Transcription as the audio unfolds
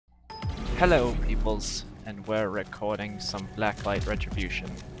Hello, peoples, and we're recording some Blacklight Retribution.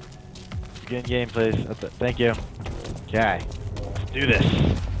 Begin game, please. Thank you. Okay, let's do this.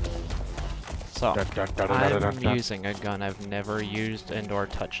 So, I'm using a gun I've never used and or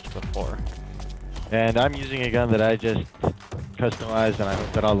touched before. And I'm using a gun that I just customized, and I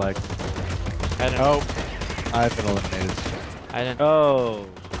hope that I'll like. Oh, I've been eliminated. I didn't. Oh.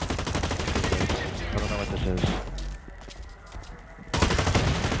 I don't know what this is.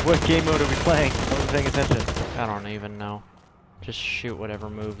 What game mode are we playing? I wasn't paying attention. I don't even know. Just shoot whatever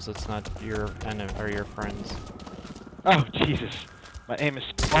moves. It's not your enemy or your friends. Oh Jesus! My aim is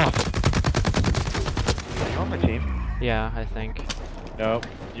off. Are you on my team? Yeah, I think. Nope.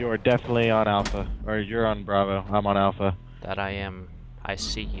 You are definitely on Alpha, or you're on Bravo. I'm on Alpha. That I am. I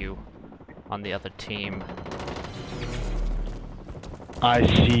see you on the other team. I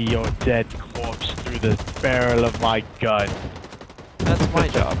see your dead corpse through the barrel of my gun. That's my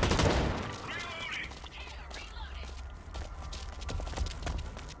job.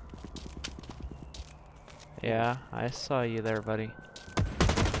 Yeah, I saw you there, buddy.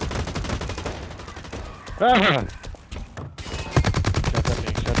 Ah!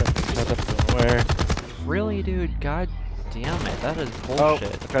 Shut up, where? Really, dude? God damn it, that is bullshit.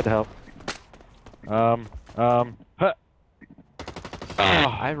 Oh, I tried to help. Huh.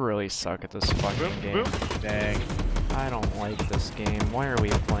 I really suck at this fucking game. Dang. I don't like this game. Why are we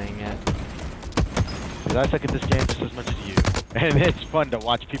playing it? Because I suck at this game just as much as you. And it's fun to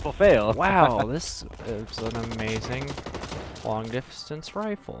watch people fail. Wow, this is an amazing long-distance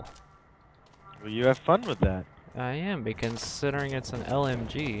rifle. Well, you have fun with that. I am, considering it's an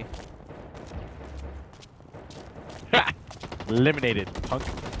LMG. Ha! Eliminated, punk.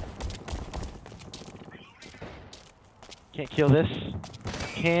 Can't kill this.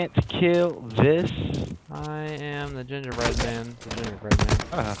 Can't kill this. I am the gingerbread man. The gingerbread man.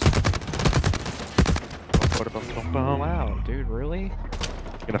 Wow, dude, really?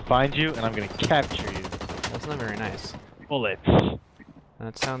 I'm gonna find you and I'm gonna capture you. That's not very nice. Bullets.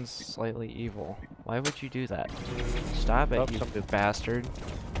 That sounds slightly evil. Why would you do that? Stop it, you bastard.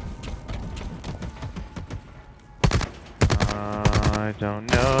 I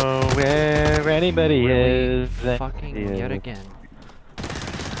don't know where anybody is. Fucking yet again.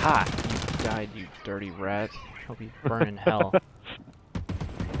 Ha! You died, you dirty rat. Hope you burn in hell.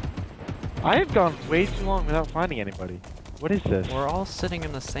 I have gone way too long without finding anybody. What is this? We're all sitting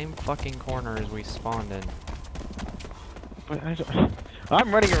in the same fucking corner as we spawned in. But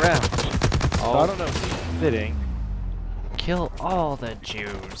I'm running around. So I don't know who's sitting. Kill all the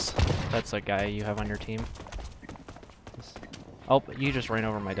Jews. That's a guy you have on your team. Oh, you just ran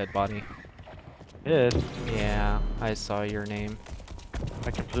over my dead body. Yes. Yeah, I saw your name.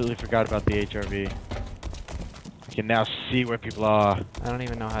 I completely forgot about the HRV. I can now see where people are. I don't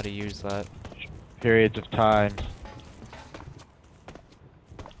even know how to use that. Periods of time.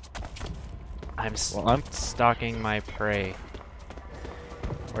 I'm stalking my prey.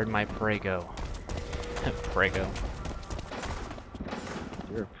 Where'd my prey go? Prego.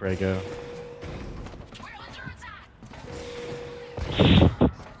 You're a prego.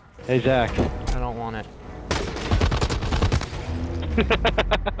 Hey Zach. I don't want it.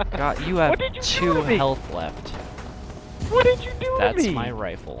 God, you have 2 health left. What did you do to me? That's my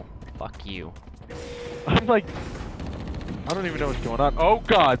rifle. Fuck you. I'm like, I don't even know what's going on. Oh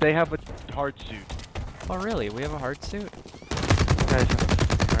god, they have a hard suit. Oh really? We have a hard suit? Guys,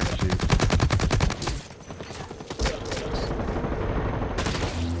 hard suit.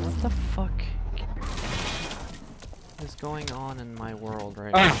 What the fuck is going on in my world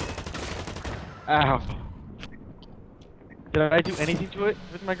right now? Ow. Did I do anything to it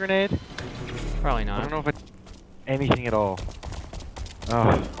with my grenade? Probably not. I don't know if I did anything at all.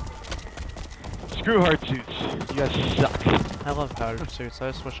 Oh. Screw hard suits. You guys suck. I love powder suits.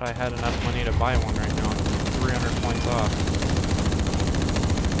 I just wish I had enough money to buy one right now. 300 points off.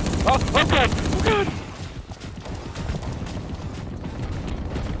 Oh god! Oh god!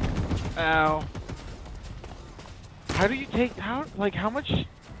 Ow. How do you take, how much,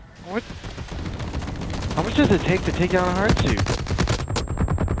 what? How much does it take to take down a hard suit?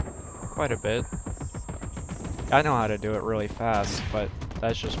 Quite a bit. I know how to do it really fast, but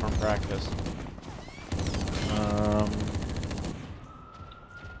that's just from practice.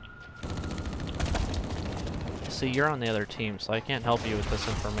 See, you're on the other team, so I can't help you with this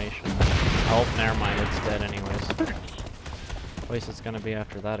information. Oh, never mind, it's dead anyways. At least it's gonna be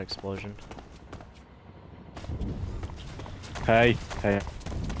after that explosion. Hey, hey.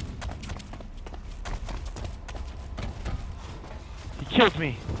 He killed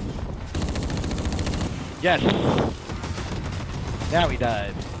me! Yes! Now he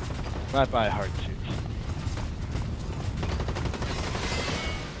died. Bye-bye, hard suit.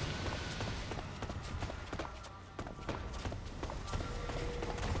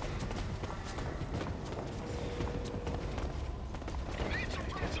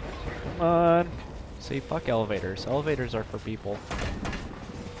 Come on. See, fuck elevators. Elevators are for people.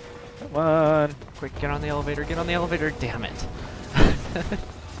 Come on. Quick, get on the elevator, get on the elevator. Damn it.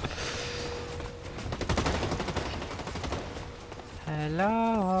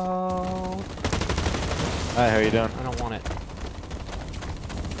 Hello. Hi, how you doing? I don't want it.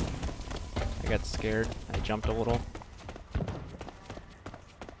 I got scared. I jumped a little.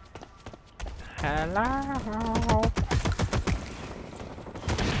 Hello.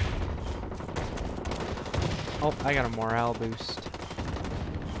 Oh, I got a morale boost.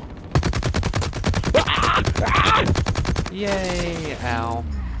 Yay, ow.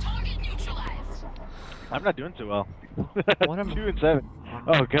 I'm not doing too well. What am 2 and 7.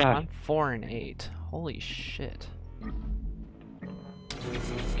 Oh god. I'm 4 and 8. Holy shit.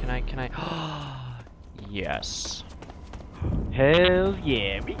 Can I? Yes. Hell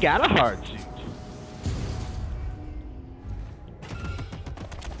yeah, we got a hard suit.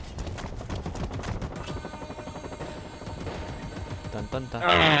 Dun dun dun.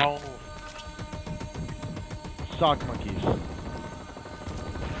 Ow. Sock monkeys.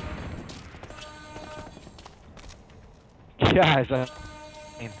 Guys,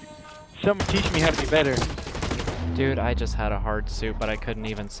 someone teach me how to be better. Dude, I just had a hard suit, but I couldn't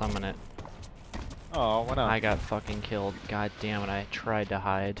even summon it. Oh, why not? I got fucking killed. God damn it, I tried to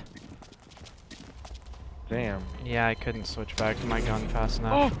hide. Damn. Yeah, I couldn't switch back to my gun fast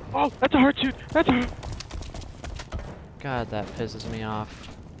enough. Oh, that's a hard suit. That's a. God, that pisses me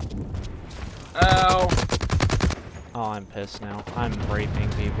off. Ow. Oh, I'm pissed now. I'm raping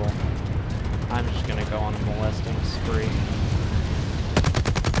people. I'm just gonna go on a molesting spree.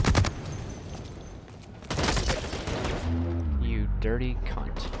 You dirty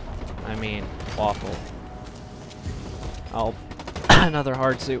cunt. I mean, awful. Oh, another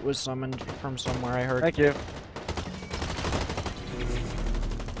hard suit was summoned from somewhere, I heard. Thank you.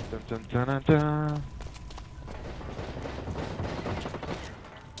 Dun, dun, dun, dun, dun.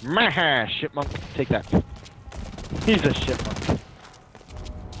 Maha, shipmunk, take that. He's a shipmunk.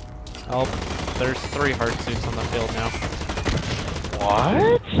 Oh, there's 3 hard suits on the field now.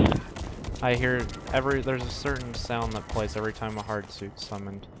 What? I hear there's a certain sound that plays every time a hard suit's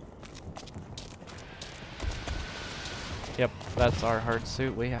summoned. Yep, that's our hard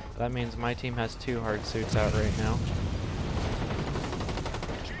suit. That means my team has 2 hard suits out right now.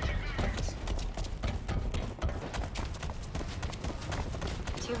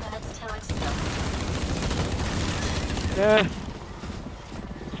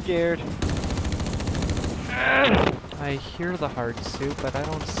 Scared. I hear the hard suit, but I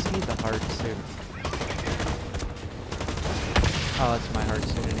don't see the hard suit. Oh, that's my hard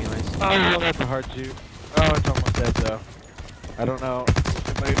suit anyways. Oh, that's a hard suit. Oh, it's almost dead though. I don't know if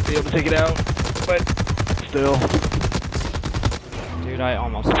somebody would be able to take it out, but still. Dude, I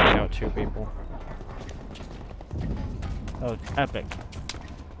almost took out 2 people. Oh, epic.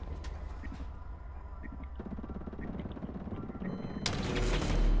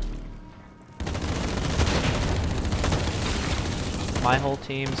 My whole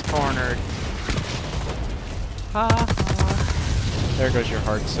team's cornered. Ha ha. There goes your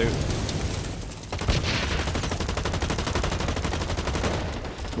hard suit.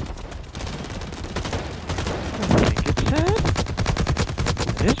 I think it said?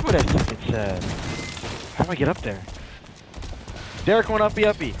 It is what I think it said. How do I get up there? Derek went uppy.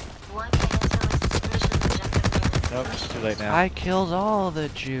 Nope, it's too late now. I killed all the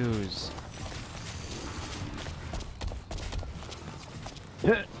Jews.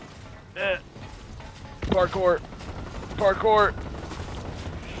 Parkour.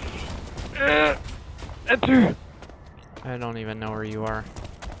 Enter. I don't even know where you are.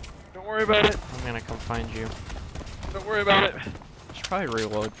 Don't worry about it. I'm gonna come find you. Don't worry about it. I should probably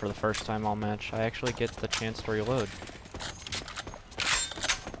reload for the first time all match. I actually get the chance to reload.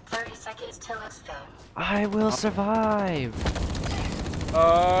 30 seconds till exfil. I will survive!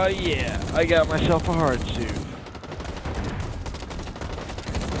 Yeah. I got myself a hard suit.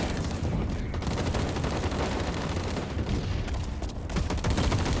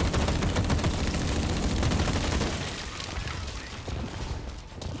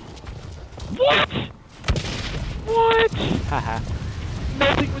 What? Haha.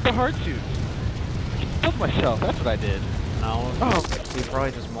 Nothing with the hard suit. I killed myself. That's what I did. No, Oh. we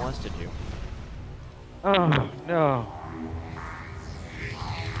probably just molested you. Oh, no.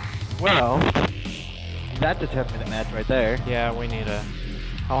 Well, that's a 10-minute match right there. Yeah, we need a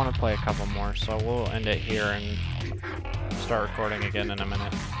I want to play a couple more, so we'll end it here and start recording again in a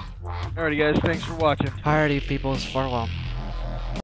minute. Alrighty, guys. Thanks for watching. Alrighty, peoples. Farewell.